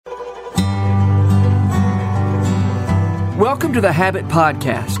Welcome to the Habit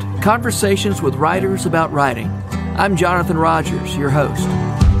Podcast, conversations with writers about writing. I'm Jonathan Rogers, your host.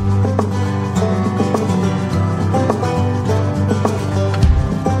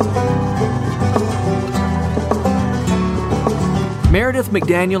 Meredith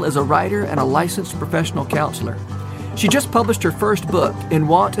McDaniel is a writer and a licensed professional counselor. She just published her first book, In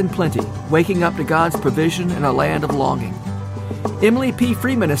Want and Plenty, Waking Up to God's Provision in a Land of Longing. Emily P.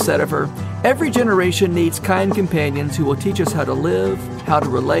 Freeman has said of her, "Every generation needs kind companions who will teach us how to live, how to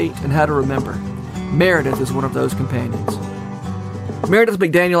relate, and how to remember. Meredith is one of those companions." Meredith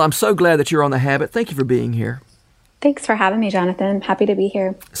McDaniel, I'm so glad that you're on The Habit. Thank you for being here. Thanks for having me, Jonathan. Happy to be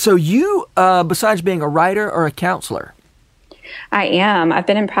here. So you, besides being a writer, are a counselor. I am. I've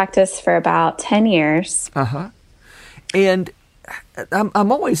been in practice for about 10 years. And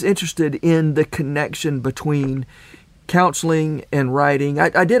I'm always interested in the connection between counseling and writing.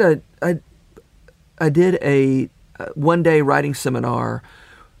 I did a one-day writing seminar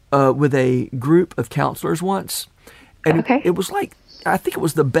with a group of counselors once, and it was like, I think it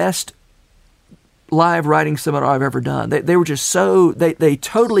was the best live writing seminar I've ever done. They were just so they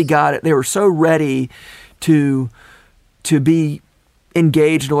totally got it. They were so ready to be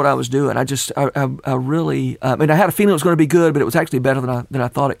engaged in what I was doing. I really, I had a feeling it was going to be good, but it was actually better than I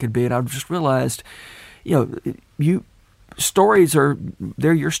thought it could be. And I just realized, stories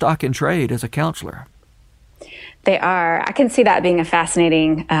they're your stock in trade as a counselor. They are. I can see that being a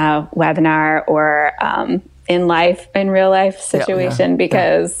fascinating webinar or in real life situation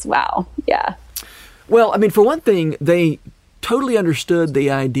because, wow, yeah. Well, for one thing, they totally understood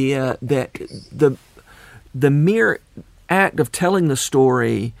the idea that the mere act of telling the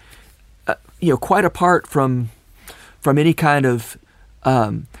story, quite apart from any kind of,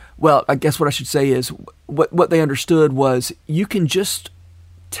 I guess what I should say is what they understood was you can just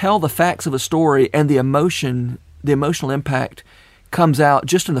tell the facts of a story and the emotional impact comes out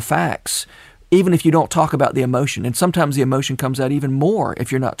just in the facts, even if you don't talk about the emotion. And sometimes the emotion comes out even more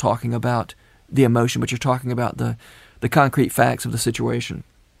if you're not talking about the emotion, but you're talking about the concrete facts of the situation.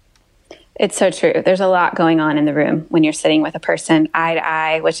 It's so true. There's a lot going on in the room when you're sitting with a person eye to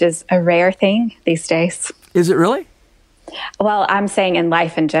eye, which is a rare thing these days. Is it really? Well, I'm saying in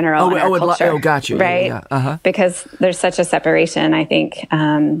life in general, in our culture, got you. Right? Yeah. Because there's such a separation, I think,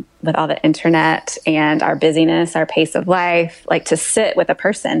 with all the internet and our busyness, our pace of life, like to sit with a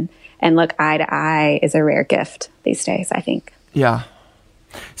person and look eye to eye is a rare gift these days, I think. Yeah.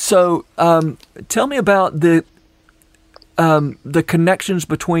 So tell me about the connections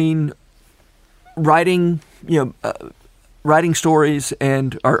between writing stories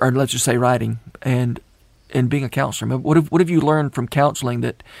or let's just say writing and being a counselor. What have you learned from counseling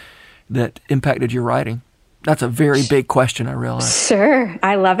that impacted your writing? That's a very big question, I realize. Sure.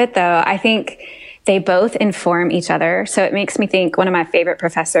 I love it, though. I think they both inform each other. So it makes me think one of my favorite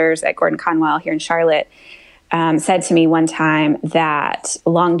professors at Gordon Conwell here in Charlotte said to me one time that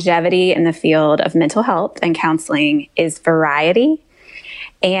longevity in the field of mental health and counseling is variety.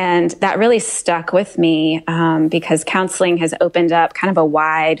 And that really stuck with me because counseling has opened up kind of a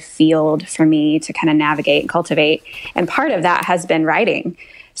wide field for me to kind of navigate and cultivate. And part of that has been writing.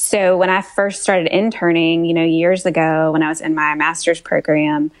 So when I first started interning, years ago when I was in my master's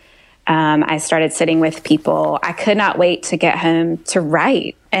program, I started sitting with people. I could not wait to get home to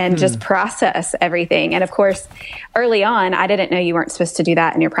write and just process everything. And of course, early on, I didn't know you weren't supposed to do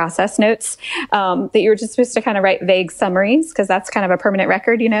that in your process notes, that you were just supposed to kind of write vague summaries because that's kind of a permanent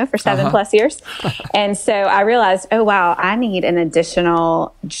record, for 7+ years. And so I realized, oh, wow, I need an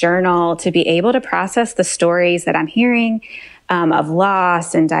additional journal to be able to process the stories that I'm hearing of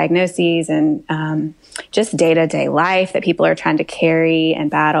loss and diagnoses and just day-to-day life that people are trying to carry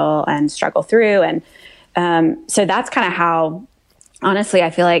and battle and struggle through. And so that's kind of how, honestly, I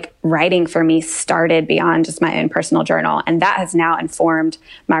feel like writing for me started beyond just my own personal journal. And that has now informed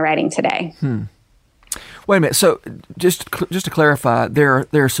my writing today. Wait a minute. So just to clarify, there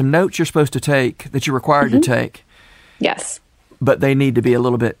are some notes you're supposed to take that you're required to take. Yes. But they need to be a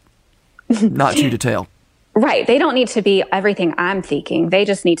little bit not too detailed. Right. They don't need to be everything I'm thinking. They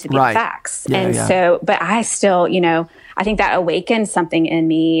just need to be facts. So, but I still, I think that awakens something in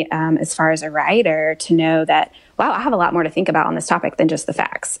me as far as a writer to know that, wow, I have a lot more to think about on this topic than just the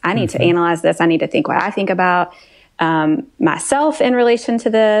facts. I need to analyze this. I need to think what I think about myself in relation to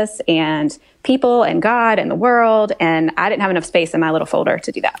this and people and God and the world. And I didn't have enough space in my little folder to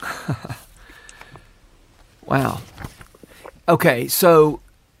do that. Wow. Okay. So,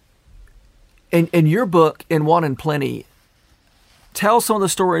 in your book, In Want and Plenty, tell some of the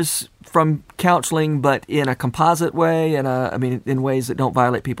stories from counseling, but in a composite way, in ways that don't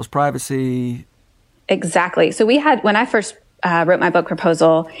violate people's privacy. Exactly. So when I first wrote my book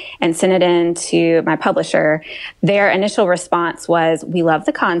proposal and sent it in to my publisher, their initial response was, we love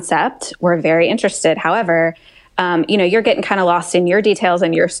the concept. We're very interested. However, you're getting kind of lost in your details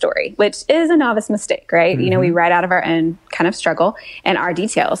and your story, which is a novice mistake, right? Mm-hmm. We write out of our own kind of struggle and our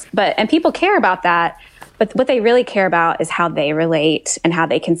details, and people care about that. But what they really care about is how they relate and how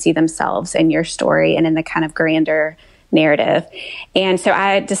they can see themselves in your story and in the kind of grander narrative. And so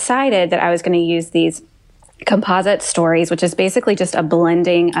I decided that I was going to use these composite stories, which is basically just a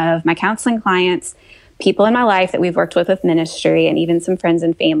blending of my counseling clients, people in my life that we've worked with ministry, and even some friends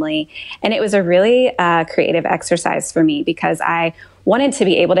and family. And it was a really creative exercise for me because I wanted to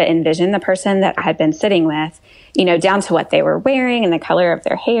be able to envision the person that I had been sitting with, down to what they were wearing and the color of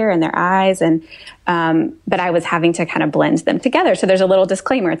their hair and their eyes. And, but I was having to kind of blend them together. So there's a little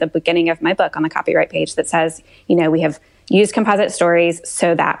disclaimer at the beginning of my book on the copyright page that says, we have used composite stories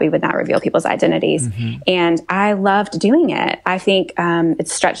so that we would not reveal people's identities. Mm-hmm. And I loved doing it. I think it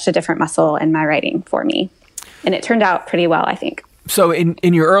stretched a different muscle in my writing for me. And it turned out pretty well, I think. So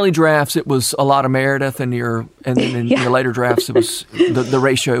in your early drafts, it was a lot of Meredith, and then in your later drafts, it was the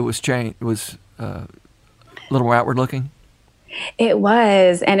ratio was changed. It was a little more outward looking. It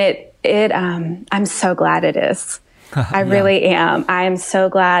was, and I'm so glad it is. I really am. I am so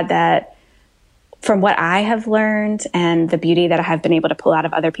glad that from what I have learned and the beauty that I have been able to pull out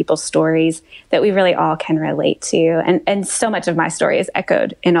of other people's stories, that we really all can relate to, and so much of my story is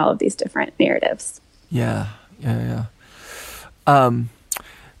echoed in all of these different narratives. Yeah. That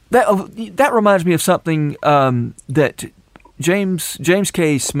reminds me of something that James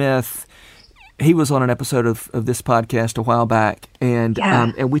K. Smith, he was on an episode of this podcast a while back, and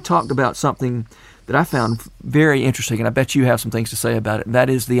we talked about something that I found very interesting, and I bet you have some things to say about it. And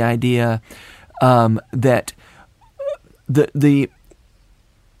that is the idea that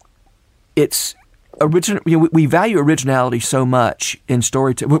it's original. We value originality so much in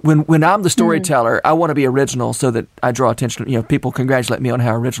storytelling. When I'm the storyteller, I want to be original so that I draw attention. People congratulate me on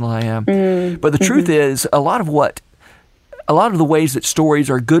how original I am. But the truth is, a lot of the ways that stories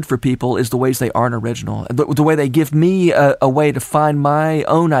are good for people is the ways they aren't original. The way they give me a way to find my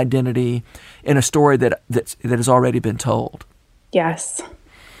own identity in a story that has already been told. Yes.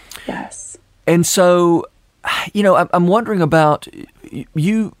 And so, I'm wondering about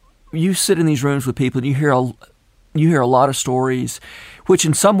you. You sit in these rooms with people, and you hear a lot of stories, which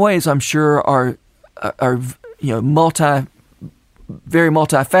in some ways I'm sure are very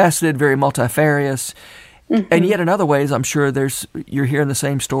multifaceted, very multifarious, and yet in other ways I'm sure you're hearing the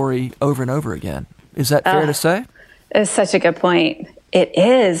same story over and over again. Is that fair to say? It's such a good point. It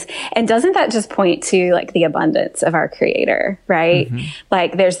is. And doesn't that just point to the abundance of our Creator, right?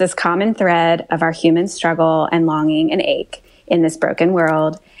 Mm-hmm. There's this common thread of our human struggle and longing and ache in this broken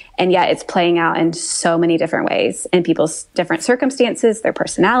world. And yet it's playing out in so many different ways in people's different circumstances, their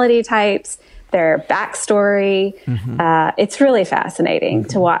personality types, their backstory. Mm-hmm. It's really fascinating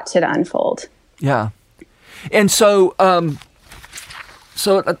to watch it unfold. Yeah. And so,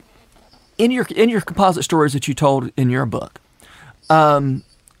 in your composite stories that you told in your book, what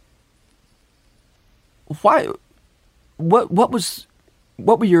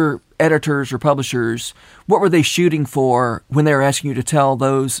were your editors or publishers, what were they shooting for when they were asking you to tell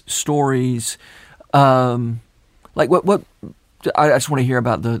those stories? What I just want to hear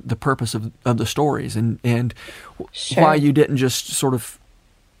about the purpose of the stories and Sure. why you didn't just sort of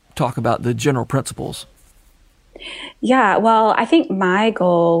talk about the general principles. Yeah, well, I think my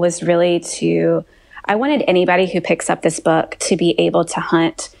goal was really I wanted anybody who picks up this book to be able to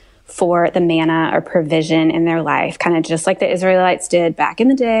hunt for the manna or provision in their life, kind of just like the Israelites did back in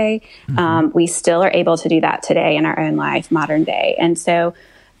the day. Mm-hmm. We still are able to do that today in our own life, modern day. And so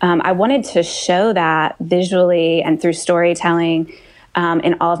I wanted to show that visually and through storytelling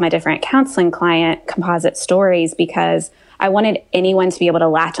in all of my different counseling client composite stories, because I wanted anyone to be able to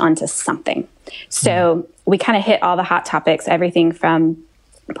latch onto something. So we kind of hit all the hot topics, everything from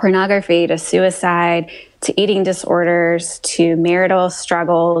pornography to suicide to eating disorders to marital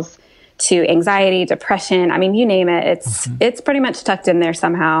struggles to anxiety, depression. I mean, you name it, it's pretty much tucked in there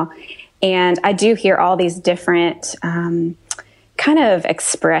somehow. And I do hear all these different kind of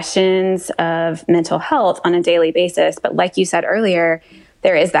expressions of mental health on a daily basis. But like you said earlier,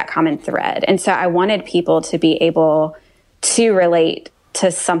 there is that common thread. And so I wanted people to be able to relate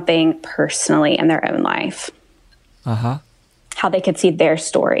to something personally in their own life. How they could see their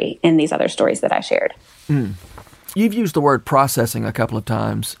story in these other stories that I shared. You've used the word processing a couple of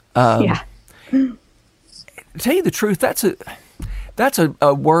times. Yeah. To tell you the truth, that's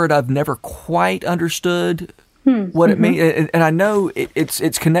a word I've never quite understood what it means. And I know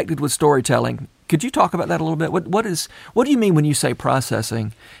it's connected with storytelling Could you talk about that a little bit? What do you mean when you say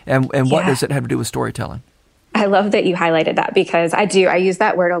processing, and what does it have to do with storytelling? I love that you highlighted that, because I use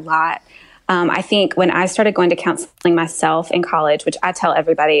that word a lot. I think when I started going to counseling myself in college, which I tell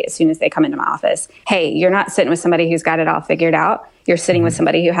everybody as soon as they come into my office, hey, you're not sitting with somebody who's got it all figured out. You're sitting with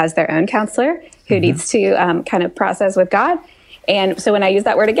somebody who has their own counselor, who needs to kind of process with God. And so when I use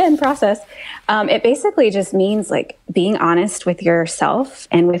that word again, process, it basically just means like being honest with yourself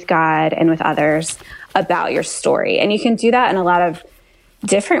and with God and with others about your story. And you can do that in a lot of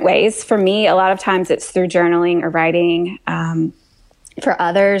different ways. For me, a lot of times it's through journaling or writing. For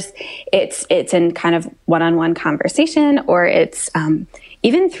others, it's in kind of one-on-one conversation, or it's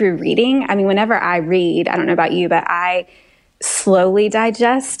even through reading. I mean, whenever I read, I don't know about you, but I slowly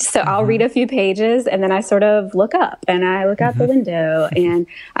digest. So I'll read a few pages and then I sort of look up and I look out the window and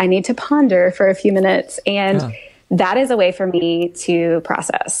I need to ponder for a few minutes. And that is a way for me to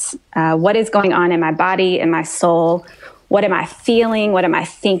process what is going on in my body and my soul. What am I feeling? What am I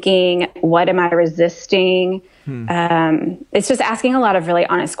thinking? What am I resisting? It's just asking a lot of really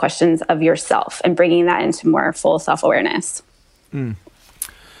honest questions of yourself and bringing that into more full self-awareness.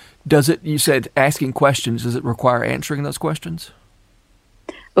 You said asking questions, does it require answering those questions?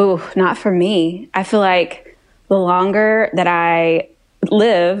 Oh, not for me. I feel like the longer that I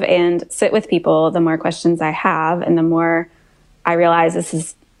live and sit with people, the more questions I have, and the more I realize this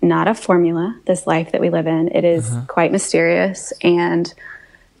is not a formula, this life that we live in. It is quite mysterious, and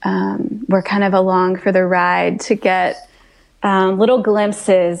we're kind of along for the ride to get little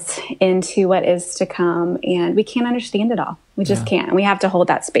glimpses into what is to come, and we can't understand it all. We just can't. We have to hold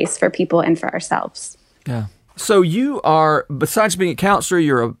that space for people and for ourselves. Yeah. So you are, besides being a counselor,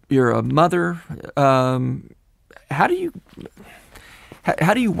 you're a mother. How do you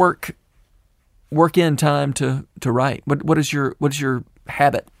work in time to write? What is your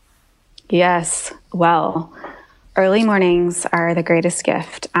habit? Yes. Well, early mornings are the greatest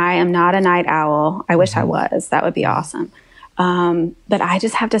gift. I am not a night owl. I wish I was. That would be awesome. But I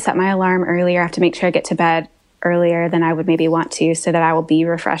just have to set my alarm earlier. I have to make sure I get to bed earlier than I would maybe want to, so that I will be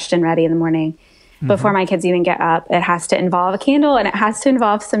refreshed and ready in the morning before my kids even get up. It has to involve a candle, and it has to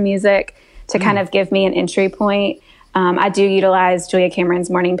involve some music to kind of give me an entry point. I do utilize Julia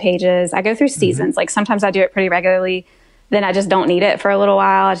Cameron's morning pages. I go through seasons. Like sometimes I do it pretty regularly. Then I just don't need it for a little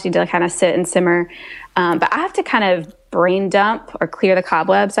while. I just need to kind of sit and simmer. But I have to kind of brain dump or clear the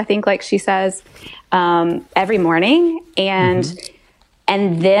cobwebs, I think, like she says, every morning. And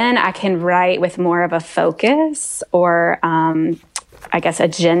then I can write with more of a focus or, I guess,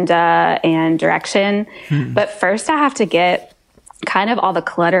 agenda and direction. But first I have to get kind of all the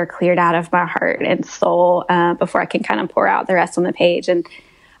clutter cleared out of my heart and soul before I can kind of pour out the rest on the page. And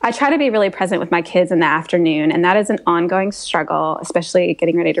I try to be really present with my kids in the afternoon, and that is an ongoing struggle, especially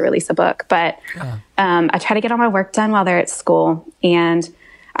getting ready to release a book. But I try to get all my work done while they're at school. And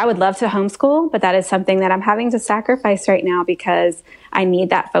I would love to homeschool, but that is something that I'm having to sacrifice right now because I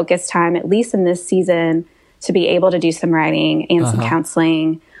need that focus time, at least in this season, to be able to do some writing and some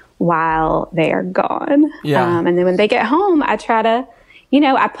counseling while they are gone. And then when they get home, I try to,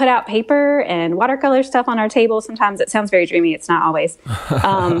 I put out paper and watercolor stuff on our table. Sometimes it sounds very dreamy. It's not always.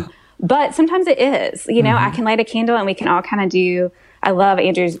 But sometimes it is. I can light a candle and we can all kind of do, I love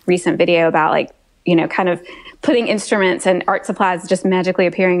Andrew's recent video about kind of putting instruments and art supplies just magically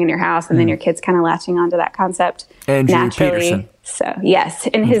appearing in your house, and then your kids kind of latching onto that concept Andrew naturally. Peterson. So yes,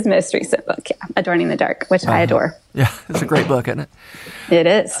 in his most recent book, Adorning the Dark, which I adore. Yeah, it's a great book, isn't it? It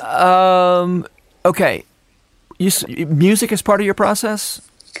is. Okay. Music is part of your process?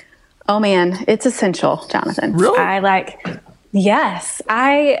 Oh man, it's essential, Jonathan. Really? Yes.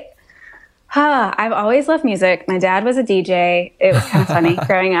 I've always loved music. My dad was a DJ. It was kind of funny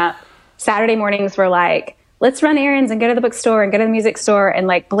growing up. Saturday mornings were like, let's run errands and go to the bookstore and go to the music store and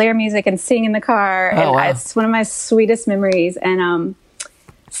blare music and sing in the car. Oh, wow. It's one of my sweetest memories. And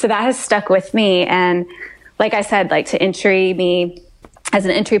so that has stuck with me. And like I said, to entry me as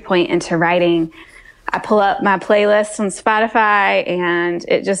an entry point into writing, I pull up my playlist on Spotify and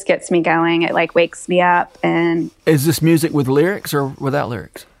it just gets me going. It wakes me up. And is this music with lyrics or without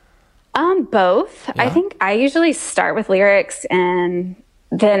lyrics? Both. Yeah. I think I usually start with lyrics, and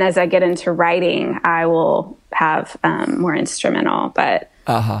then as I get into writing, I will have more instrumental. But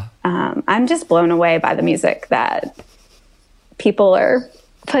I'm just blown away by the music that people are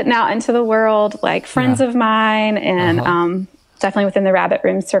putting out into the world, like friends of mine, and definitely within the Rabbit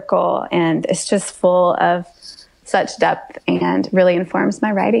Room circle. And it's just full of such depth and really informs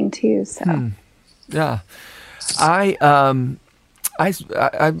my writing too. So, yeah, I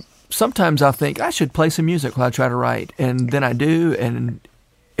sometimes I think I should play some music while I try to write, and then I do, and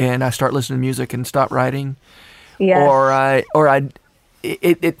and I start listening to music and stop writing. Yes.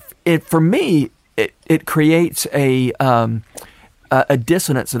 It for me, it creates a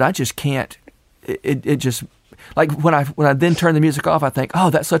dissonance that I just can't. It just, like when I then turn the music off, I think, oh,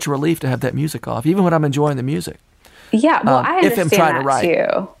 that's such a relief to have that music off, even when I'm enjoying the music. Yeah, well, I if I'm understand trying that to write.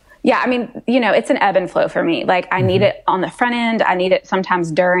 too. Yeah, I mean, it's an ebb and flow for me. Like, I need it on the front end. I need it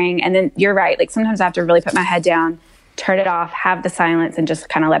sometimes during. And then you're right. Like, sometimes I have to really put my head down, turn it off, have the silence, and just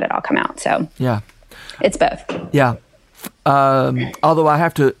kind of let it all come out. So, yeah, it's both. Yeah. Although I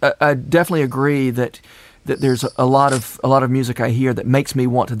definitely agree that there's a lot of music I hear that makes me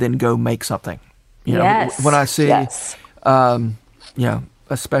want to then go make something. Yes. When I see, yes.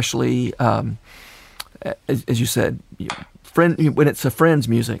 Especially, as you said, when it's a friend's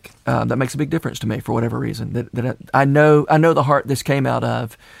music, that makes a big difference to me for whatever reason. That I know the heart this came out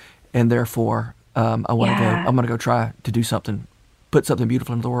of, and therefore I want to go. I'm going to go try to do something, put something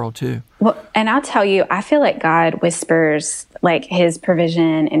beautiful into the world too. Well, and I'll tell you, I feel like God whispers like His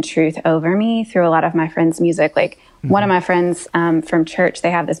provision and truth over me through a lot of my friends' music. Like one of my friends from church,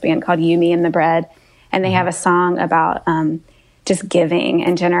 they have this band called You, Me, and the Bread, and they have a song about just giving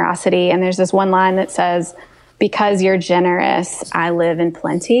and generosity. And there's this one line that says, "Because you're generous, I live in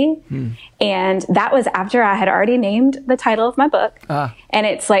plenty." And that was after I had already named the title of my book. And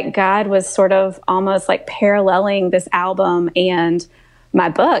it's like God was sort of almost like paralleling this album and my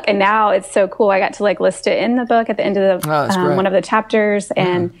book. And now it's so cool. I got to like list it in the book at the end of the one of the chapters.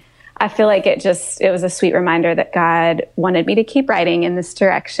 And I feel like it was a sweet reminder that God wanted me to keep writing in this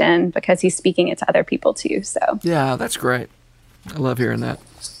direction because He's speaking it to other people too. So yeah, that's great. I love hearing that.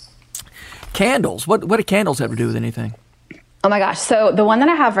 Candles. What do candles have to do with anything? Oh my gosh. So the one that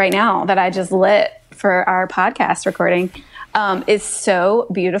I have right now that I just lit for our podcast recording is so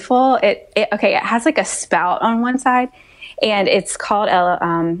beautiful. It has like a spout on one side, and it's called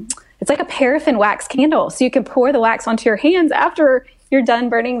it's like a paraffin wax candle. So you can pour the wax onto your hands after you're done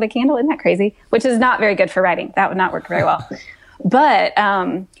burning the candle. Isn't that crazy? Which is not very good for writing. That would not work very well. But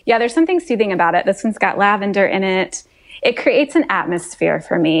there's something soothing about it. This one's got lavender in it. It creates an atmosphere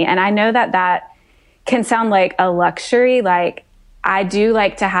for me. And I know that can sound like a luxury. Like, I do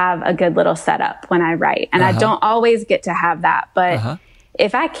like to have a good little setup when I write. And I don't always get to have that. But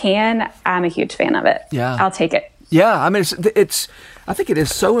if I can, I'm a huge fan of it. Yeah. I'll take it. Yeah. I mean, I think it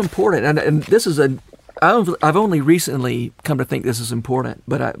is so important. And this is I've only recently come to think this is important,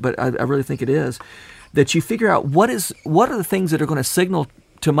 but I really think it is, that you figure out what are the things that are going to signal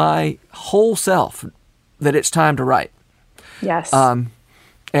to my whole self that it's time to write. Yes.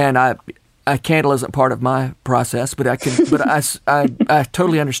 And a candle isn't part of my process, but I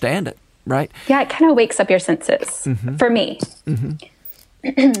totally understand it, right? Yeah, it kind of wakes up your senses for me.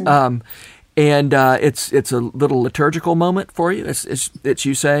 And it's a little liturgical moment for you. It's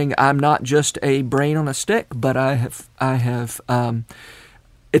you saying, I'm not just a brain on a stick, but I have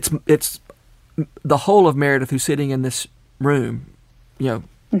it's the whole of Meredith who's sitting in this room,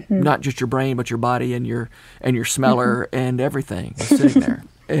 not just your brain, but your body and your smeller and everything is sitting there.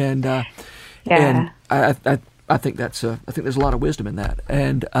 And I think there's a lot of wisdom in that.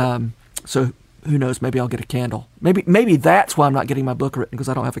 And so who knows? Maybe I'll get a candle. Maybe that's why I'm not getting my book written, because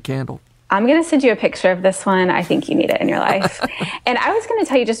I don't have a candle. I'm going to send you a picture of this one. I think you need it in your life. And I was going to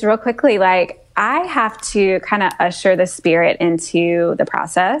tell you just real quickly, like, I have to kind of usher the Spirit into the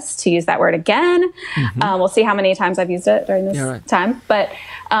process, to use that word again. We'll see how many times I've used it during this time. But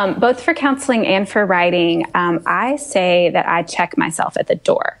both for counseling and for writing, I say that I check myself at the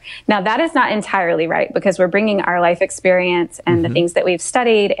door. Now, that is not entirely right, because we're bringing our life experience and the things that we've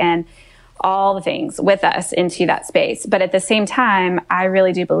studied and all the things with us into that space. But at the same time, I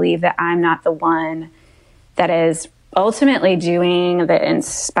really do believe that I'm not the one that is ultimately doing the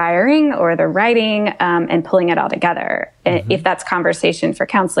inspiring or the writing and pulling it all together. If that's conversation for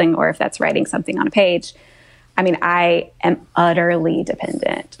counseling or if that's writing something on a page, I mean, I am utterly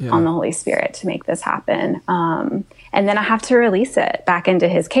dependent on the Holy Spirit to make this happen. And then I have to release it back into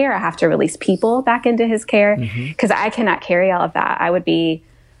His care. I have to release people back into His care, because I cannot carry all of that. I would be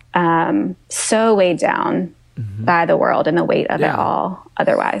so weighed down by the world and the weight of it all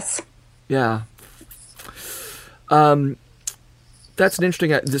otherwise. Yeah. That's an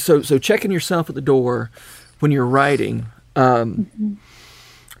interesting, so checking yourself at the door when you're writing, I'm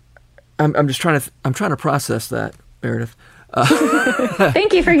trying to process that, Meredith.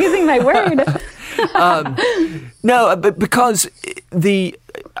 Thank you for using my word. No, but because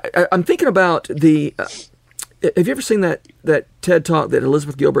I'm thinking about have you ever seen that TED Talk that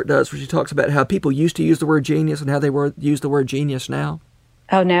Elizabeth Gilbert does, where she talks about how people used to use the word genius and how they use the word genius now?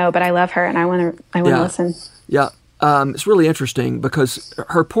 Oh no, but I love her and I want to listen. Yeah. it's really interesting because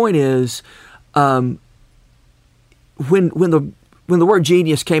her point is, when the word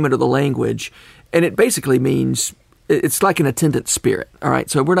genius came into the language, and it basically means it's like an attendant spirit. All right,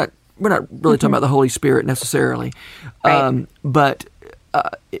 so we're not really talking about the Holy Spirit necessarily, Right. but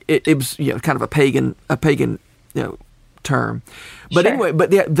it was kind of a pagan term. But Sure. anyway,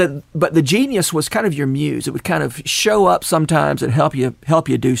 but the genius was kind of your muse. It would kind of show up sometimes and help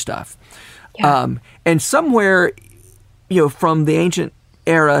you do stuff. Yeah. And somewhere, from the ancient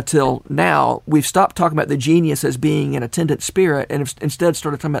era till now, we've stopped talking about the genius as being an attendant spirit, and instead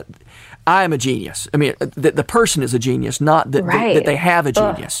started talking about, I am a genius. I mean, the person is a genius, not that Right. that they have a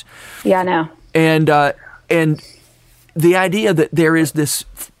genius. Yeah, I know. And the idea that there is this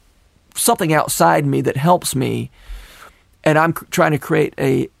something outside me that helps me, and I'm trying to create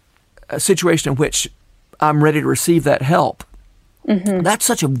a situation in which I'm ready to receive that help. Mm-hmm. That's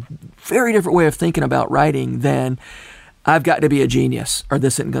such a very different way of thinking about writing than I've got to be a genius or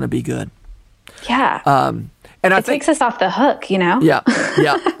this isn't going to be good. Yeah. And I it think takes us off the hook, Yeah,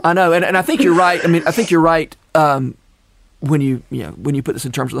 I know, and I think you're right. I mean, I think you're right when you put this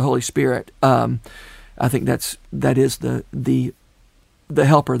in terms of the Holy Spirit. I think that is the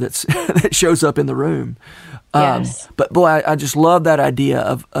helper that shows up in the room. Yes. But boy, I just love that idea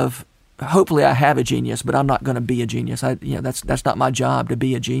of hopefully I have a genius, but I'm not going to be a genius. That's not my job to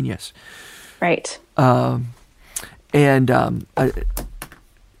be a genius. Right. And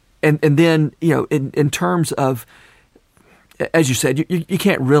then in terms of, as you said, you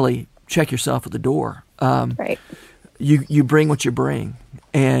can't really check yourself at the door. Right. You bring what you bring,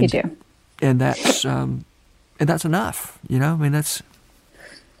 and You do. and that's enough. I mean that's.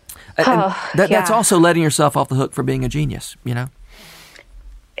 That's Yeah. also letting yourself off the hook for being a genius.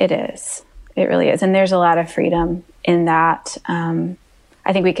 It is. It really is. And there's a lot of freedom in that.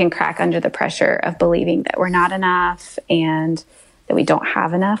 I think we can crack under the pressure of believing that we're not enough and that we don't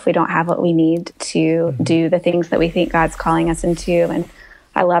have enough. We don't have what we need to do the things that we think God's calling us into. And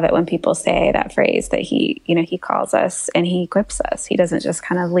I love it when people say that phrase that he calls us and he equips us. He doesn't just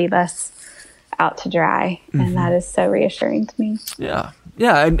kind of leave us out to dry. Mm-hmm. And that is so reassuring to me. Yeah.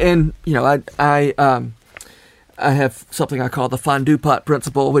 Yeah. And I have something I call the fondue pot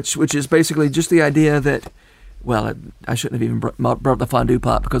principle, which is basically just the idea that, well, I shouldn't have even brought up the fondue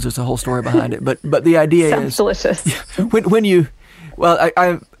pot because there's a whole story behind it. But the idea Sounds delicious. when you, well,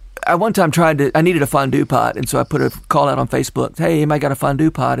 I one time I needed a fondue pot, and so I put a call out on Facebook. Hey, anybody got a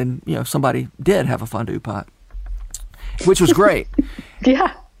fondue pot? And somebody did have a fondue pot, which was great.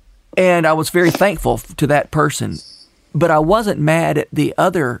 Yeah. And I was very thankful to that person, but I wasn't mad at the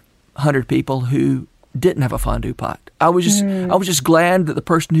other 100 people who didn't have a fondue pot. I was just glad that the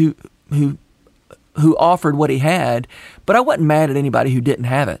person who offered what he had, but I wasn't mad at anybody who didn't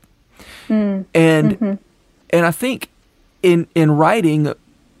have it. And I think in writing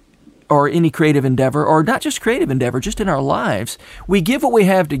or any creative endeavor, or not just creative endeavor, just in our lives, we give what we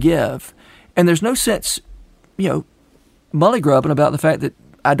have to give, and there's no sense, mully-grubbing about the fact that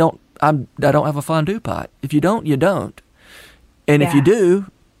I don't have a fondue pot. If you don't, you don't, and if you do,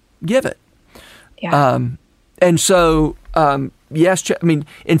 give it. Yeah. And so, yes, I mean,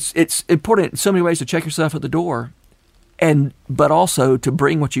 it's important in so many ways to check yourself at the door, but also to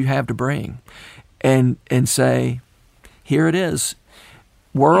bring what you have to bring, and say, here it is,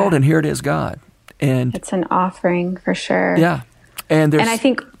 world, and here it is, God. And it's an offering for sure. Yeah, and I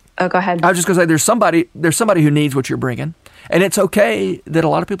think. Oh, go ahead. I was just going to say, there's somebody who needs what you're bringing, and it's okay that a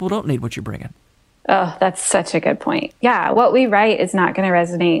lot of people don't need what you're bringing. Oh, that's such a good point. Yeah, what we write is not going to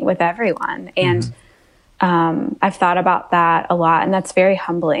resonate with everyone. And I've thought about that a lot, and that's very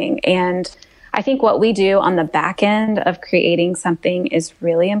humbling. And I think what we do on the back end of creating something is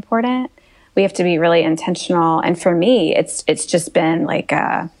really important. We have to be really intentional. And for me, it's just been like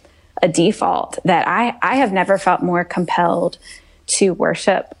a default that I have never felt more compelled to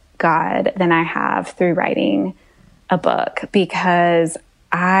worship God than I have through writing a book, because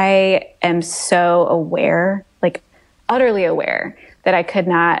I am so aware, like utterly aware, that I could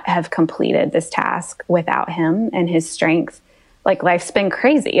not have completed this task without him and his strength. Like, life's been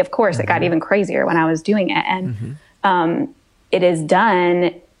crazy. Of course, it got even crazier when I was doing it. And it is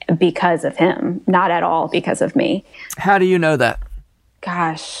done because of him, not at all because of me. How do you know that?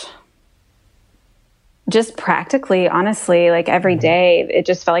 Gosh. Just practically, honestly, like every day, it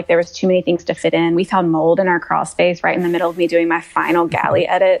just felt like there was too many things to fit in. We found mold in our crawl space right in the middle of me doing my final galley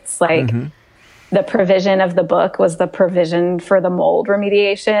edits. Like, the provision of the book was the provision for the mold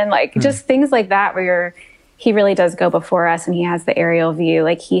remediation. Like, just things like that where he really does go before us, and he has the aerial view.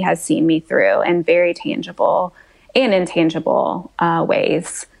 Like, he has seen me through in very tangible and intangible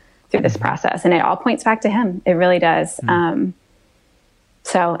ways. through this process. And it all points back to him. It really does.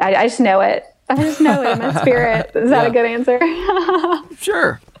 So I just know it. I just know it in my spirit. Is that a good answer?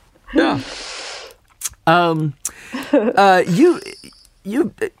 Sure. Yeah.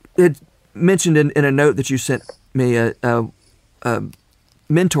 You had mentioned in a note that you sent me a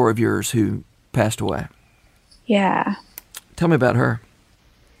mentor of yours who passed away. Yeah. Tell me about her.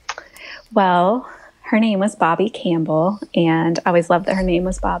 Well, her name was Bobby Campbell, and I always loved that her name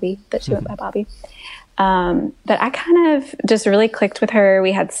was Bobby, that she went by Bobby. But I kind of just really clicked with her.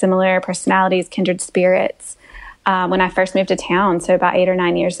 We had similar personalities, kindred spirits when I first moved to town, so about 8 or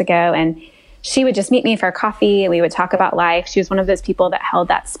 9 years ago. And she would just meet me for coffee, and we would talk about life. She was one of those people that held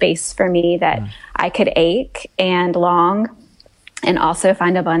that space for me that I could ache and long and also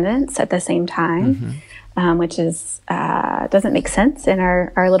find abundance at the same time. Which is doesn't make sense in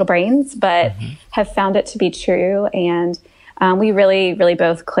our little brains, but have found it to be true. And we really, really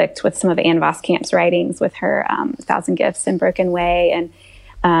both clicked with some of Ann Voskamp's writings with her 1,000 Gifts and Broken Way,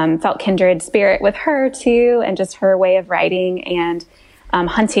 and felt kindred spirit with her too, and just her way of writing and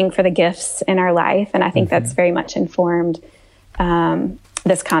hunting for the gifts in our life. And I think that's very much informed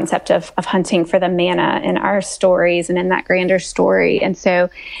this concept of hunting for the manna in our stories and in that grander story. And so,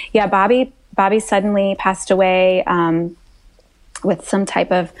 yeah, Bobby suddenly passed away with some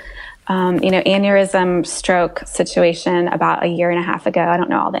type of, aneurysm stroke situation about 1.5 years ago. I don't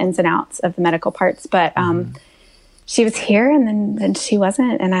know all the ins and outs of the medical parts, but she was here and then she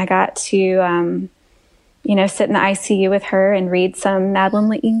wasn't. And I got to, sit in the ICU with her and read some Madeleine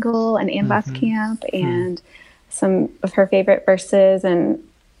L'Engle and Ann Voskamp and some of her favorite verses, and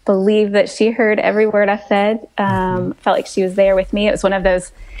believe that she heard every word I said. Felt like she was there with me. It was one of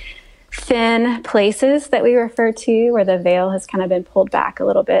those thin places that we refer to where the veil has kind of been pulled back a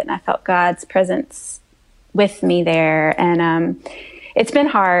little bit, and I felt God's presence with me there. And it's been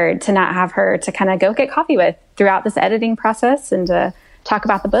hard to not have her to kind of go get coffee with throughout this editing process and to talk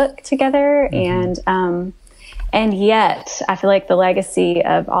about the book together. And yet I feel like the legacy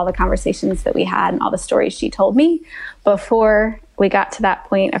of all the conversations that we had and all the stories she told me before we got to that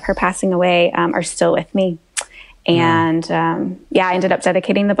point of her passing away are still with me. And I ended up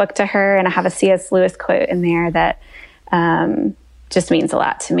dedicating the book to her, and I have a C.S. Lewis quote in there that just means a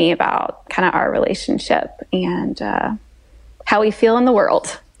lot to me about kind of our relationship and how we feel in the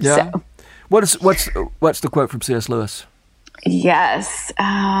world. Yeah. So. What's the quote from C.S. Lewis? Yes,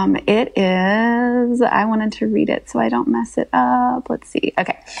 it is. I wanted to read it so I don't mess it up. Let's see.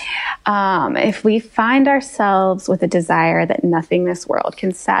 Okay. If we find ourselves with a desire that nothing this world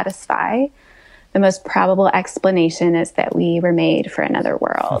can satisfy, the most probable explanation is that we were made for another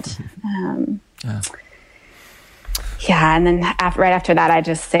world. And then right after that, I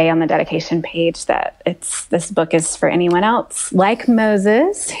just say on the dedication page that this book is for anyone else, like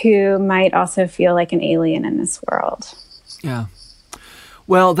Moses, who might also feel like an alien in this world. Yeah.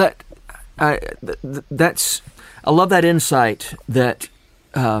 Well, I love that insight that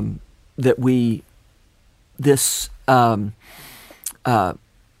this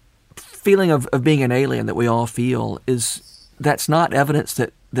feeling of being an alien that we all feel that's not evidence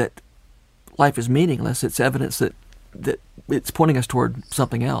that life is meaningless. It's evidence that it's pointing us toward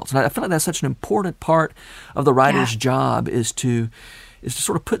something else. And I feel like that's such an important part of the writer's job is to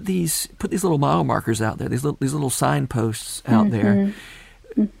sort of put these little mile markers out there, these little signposts out there,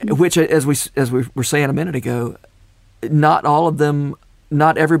 which, as we were saying a minute ago, not all of them,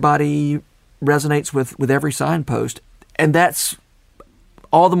 not everybody resonates with every signpost, and that's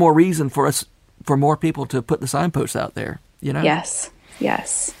all the more reason for more people to put the signposts out there. Yes.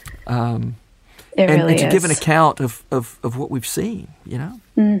 It really is. And to give an is. account of what we've seen. Yeah,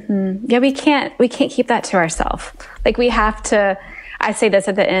 we can't keep that to ourselves. Like, we have to. I say this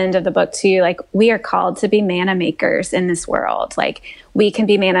at the end of the book too, like, we are called to be manna makers in this world. Like, we can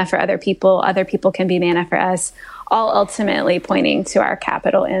be manna for other people can be manna for us, all ultimately pointing to our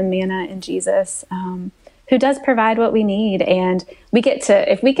capital M manna in Jesus, who does provide what we need. And we get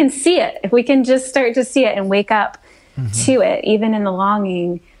to, if we can see it, if we can just start to see it and wake up to it, even in the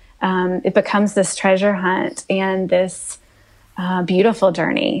longing, it becomes this treasure hunt and this beautiful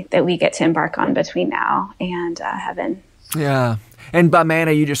journey that we get to embark on between now and heaven. Yeah. And by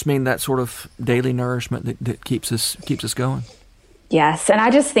manna, you just mean that sort of daily nourishment that keeps us going. Yes, and I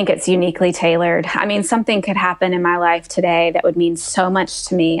just think it's uniquely tailored. I mean, something could happen in my life today that would mean so much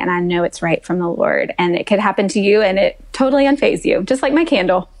to me, and I know it's right from the Lord. And it could happen to you, and it totally unfaze you, just like my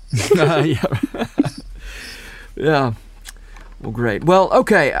candle. Yeah. Well, great. Well,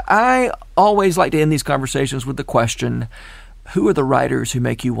 okay. I always like to end these conversations with the question, who are the writers who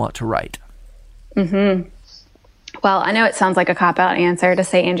make you want to write? Well, I know it sounds like a cop-out answer to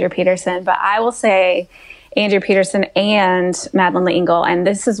say Andrew Peterson, but I will say Andrew Peterson and Madeleine L'Engle, and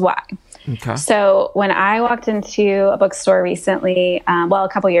this is why. Okay. So when I walked into a bookstore recently, a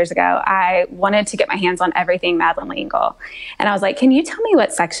couple years ago, I wanted to get my hands on everything Madeleine L'Engle. And I was like, can you tell me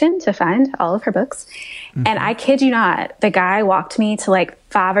what section to find all of her books? Mm-hmm. And I kid you not, the guy walked me to like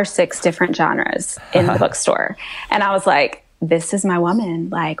 5 or 6 different genres in the bookstore. And I was like, this is my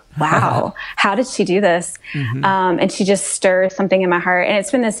woman. Like, wow, how did she do this? Mm-hmm. And she just stirs something in my heart. And it's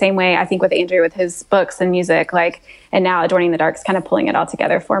been the same way, I think, with Andrew, with his books and music, like, and now Adorning the Dark's kind of pulling it all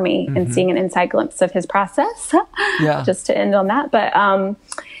together for me and seeing an inside glimpse of his process, just to end on that. But,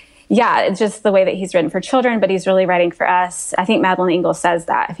 it's just the way that he's written for children, but he's really writing for us. I think Madeleine L'Engle says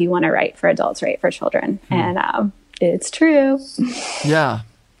that if you want to write for adults, write for children. And it's true. Yeah.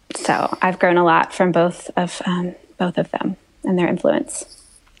 So I've grown a lot from both of them and their influence.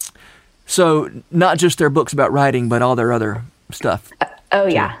 So not just their books about writing, but all their other stuff.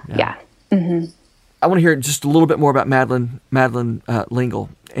 Yeah. Mm-hmm. I want to hear just a little bit more about Madeleine L'Engle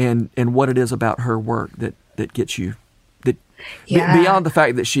and what it is about her work that gets you, beyond the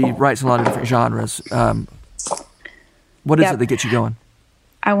fact that she writes a lot of different genres. What is it that gets you going?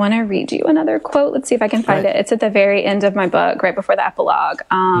 I want to read you another quote. Let's see if I can find it. It's at the very end of my book, right before the epilogue.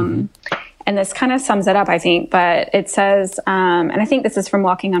 And this kind of sums it up, I think. But it says, and I think this is from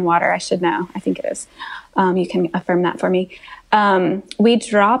Walking on Water. I should know. I think it is. You can affirm that for me. We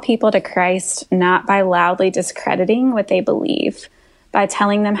draw people to Christ not by loudly discrediting what they believe, by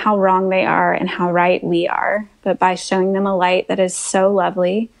telling them how wrong they are and how right we are, but by showing them a light that is so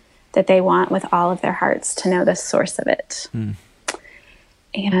lovely that they want with all of their hearts to know the source of it.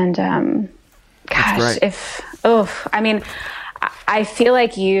 And I feel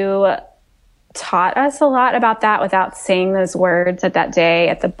like you taught us a lot about that without saying those words at that day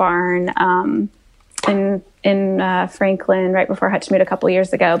at the barn in Franklin right before Hutchmoot a couple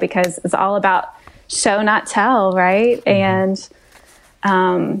years ago, because it's all about show, not tell, right? And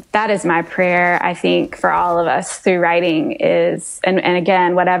that is my prayer, I think, for all of us through writing is, and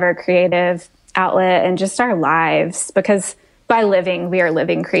again, whatever creative outlet and just our lives, because by living, we are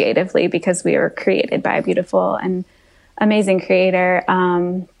living creatively because we were created by a beautiful and amazing creator,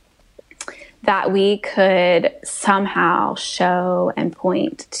 that we could somehow show and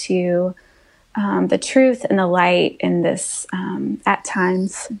point to the truth and the light in this, at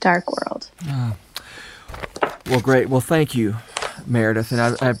times, dark world. Well, great. Well, thank you, Meredith.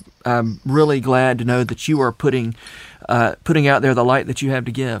 And I'm really glad to know that you are putting out there the light that you have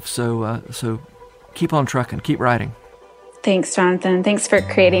to give. So keep on trucking, keep writing. Thanks, Jonathan. Thanks for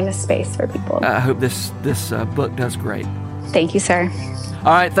creating this space for people. I hope this book does great. Thank you, sir.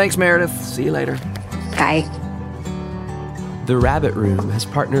 All right. Thanks, Meredith. See you later. Bye. The Rabbit Room has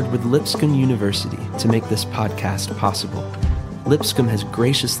partnered with Lipscomb University to make this podcast possible. Lipscomb has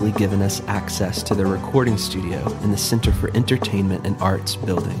graciously given us access to their recording studio in the Center for Entertainment and Arts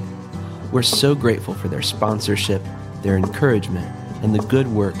building. We're so grateful for their sponsorship, their encouragement, and the good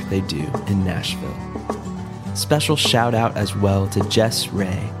work they do in Nashville. Special shout out as well to Jess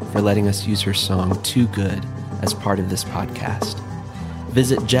Ray for letting us use her song Too Good as part of this podcast.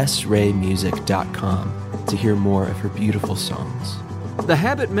 Visit jessraymusic.com to hear more of her beautiful songs. The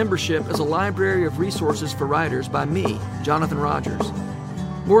Habit membership is a library of resources for writers by me, Jonathan Rogers.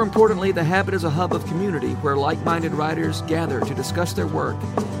 More importantly, The Habit is a hub of community where like-minded writers gather to discuss their work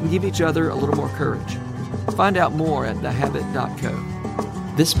and give each other a little more courage. Find out more at thehabit.co.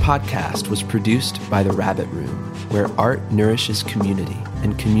 This podcast was produced by The Rabbit Room, where art nourishes community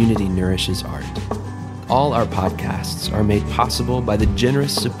and community nourishes art. All our podcasts are made possible by the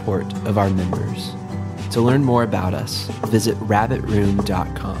generous support of our members. To learn more about us, visit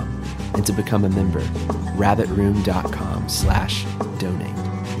rabbitroom.com, and to become a member,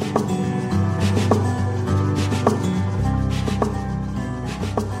 rabbitroom.com/donate.